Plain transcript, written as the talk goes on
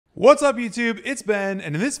What's up YouTube? It's Ben,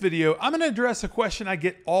 and in this video, I'm going to address a question I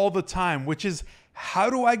get all the time, which is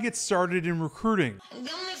how do I get started in recruiting?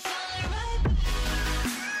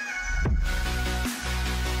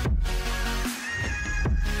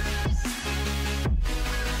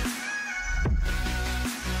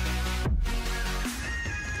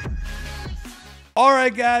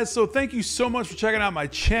 Alright guys, so thank you so much for checking out my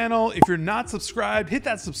channel. If you're not subscribed, hit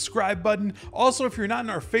that subscribe button. Also, if you're not in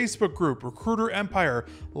our Facebook group, Recruiter Empire,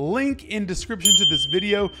 link in description to this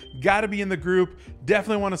video. Gotta be in the group.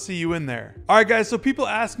 Definitely want to see you in there. Alright guys, so people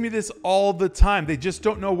ask me this all the time. They just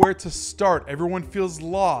don't know where to start. Everyone feels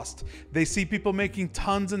lost. They see people making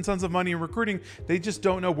tons and tons of money in recruiting. They just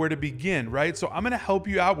don't know where to begin, right? So I'm going to help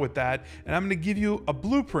you out with that, and I'm going to give you a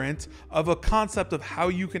blueprint of a concept of how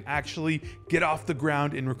you can actually get off the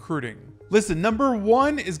ground in recruiting. Listen, number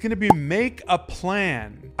one is going to be make a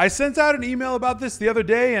plan. I sent out an email about this the other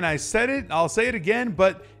day and I said it, I'll say it again,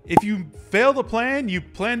 but if you fail to plan, you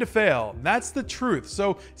plan to fail. That's the truth.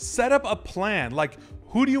 So set up a plan. Like,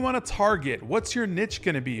 who do you want to target? What's your niche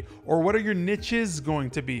going to be? Or what are your niches going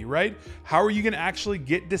to be, right? How are you going to actually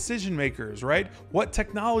get decision makers, right? What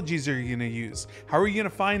technologies are you going to use? How are you going to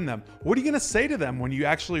find them? What are you going to say to them when you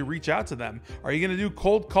actually reach out to them? Are you going to do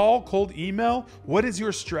cold call, cold email? What is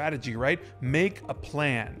your strategy, right? Make a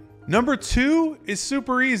plan. Number two is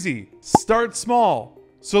super easy. Start small.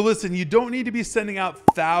 So listen, you don't need to be sending out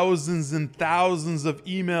thousands and thousands of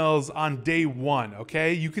emails on day one,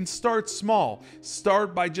 okay? You can start small.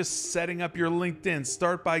 Start by just setting up your LinkedIn.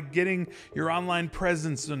 Start by getting your online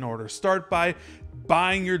presence in order. Start by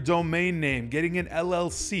buying your domain name, getting an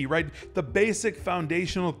LLC, right? The basic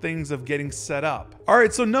foundational things of getting set up. All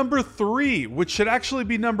right, so number three, which should actually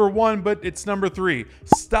be number one, but it's number three.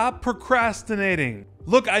 Stop procrastinating.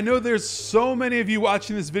 Look, I know there's so many of you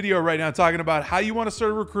watching this video right now talking about how you want to start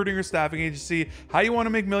a recruiting or staffing agency, how you want to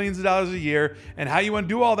make millions of dollars a year, and how you want to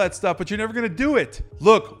do all that stuff, but you're never going to do it.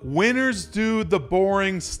 Look, winners do the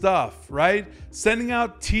boring stuff, right? Sending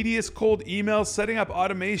out tedious cold emails, setting up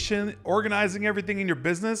automation, organizing everything in your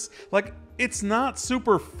business, like, it's not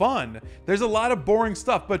super fun. There's a lot of boring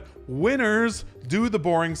stuff, but winners do the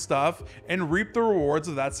boring stuff and reap the rewards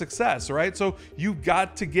of that success, right? So you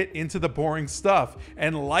got to get into the boring stuff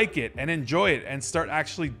and like it and enjoy it and start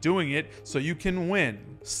actually doing it so you can win.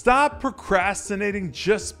 Stop procrastinating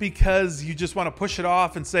just because you just want to push it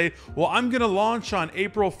off and say, well, I'm going to launch on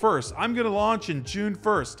April 1st. I'm going to launch in June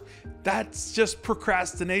 1st. That's just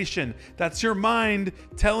procrastination. That's your mind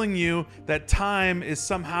telling you that time is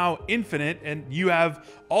somehow infinite and you have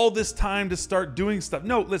all this time to start doing stuff.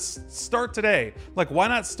 No, let's start today. Like, why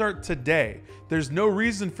not start today? There's no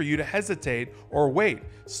reason for you to hesitate or wait.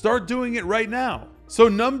 Start doing it right now. So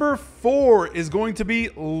number four is going to be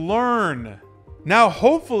learn. Now,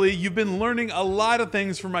 hopefully you've been learning a lot of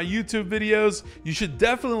things from my YouTube videos. You should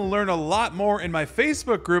definitely learn a lot more in my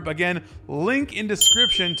Facebook group. Again, link in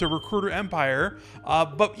description to Recruiter Empire.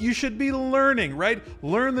 But you should be learning, right?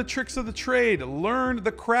 Learn the tricks of the trade, learn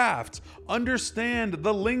the craft, understand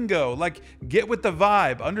the lingo, like get with the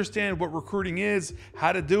vibe, understand what recruiting is,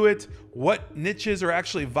 how to do it, what niches are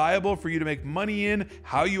actually viable for you to make money in,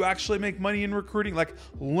 how you actually make money in recruiting. Like,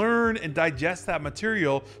 learn and digest that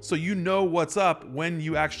material so you know what's up when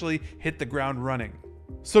you actually hit the ground running.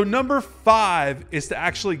 So number five is to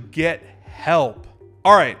actually get help.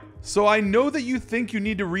 All right, so I know that you think you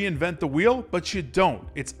need to reinvent the wheel, but you don't.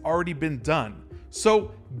 It's already been done.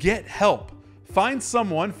 So get help. Find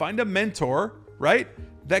someone, find a mentor, right?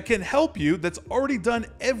 That can help you, that's already done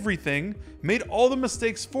everything, made all the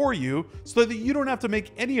mistakes for you so that you don't have to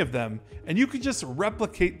make any of them and you can just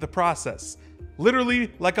replicate the process.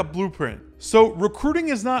 Literally like a blueprint. So recruiting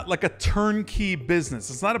is not like a turnkey business.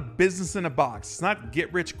 It's not a business in a box. It's not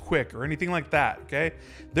get rich quick or anything like that, okay?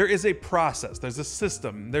 There is a process, there's a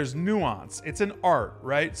system, there's nuance, it's an art,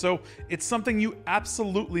 right? So it's something you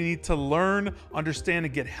absolutely need to learn, understand,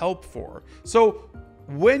 and get help for. So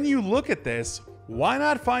when you look at this, why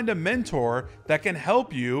not find a mentor that can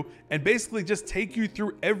help you and basically just take you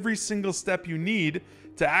through every single step you need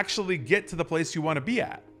to actually get to the place you want to be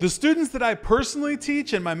at? The students that I personally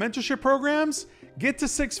teach in my mentorship programs get to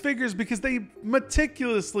six figures because they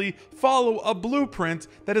meticulously follow a blueprint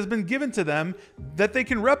that has been given to them that they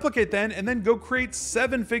can replicate then and then go create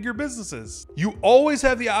seven-figure businesses. You always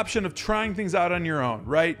have the option of trying things out on your own,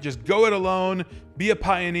 right? Just go it alone, be a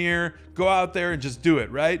pioneer, go out there and just do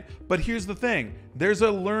it, right? But here's the thing, there's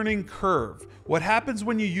a learning curve. What happens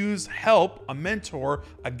when you use help, a mentor,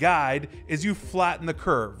 a guide, is you flatten the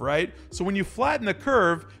curve, right? So when you flatten the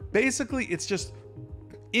curve, basically it's just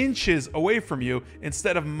inches away from you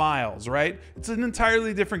instead of miles, right? It's an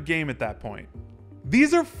entirely different game at that point.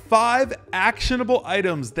 These are 5 actionable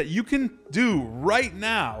items that you can do right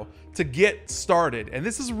now to get started. And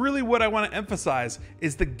this is really what I want to emphasize,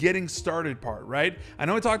 is the getting started part, right? I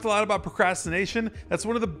know I talked a lot about procrastination. That's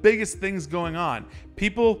one of the biggest things going on.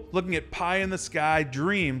 People looking at pie in the sky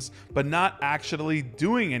dreams, but not actually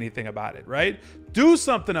doing anything about it, right? Do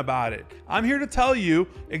something about it. I'm here to tell you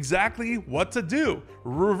exactly what to do.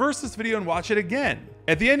 Reverse this video and watch it again.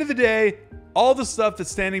 At the end of the day, all the stuff that's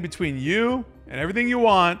standing between you and everything you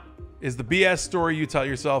want is the BS story you tell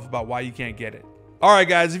yourself about why you can't get it. All right,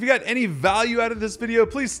 guys, if you got any value out of this video,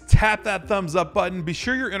 please tap that thumbs up button. Be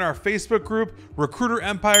sure you're in our Facebook group, Recruiter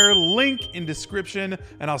Empire, link in description,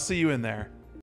 and I'll see you in there.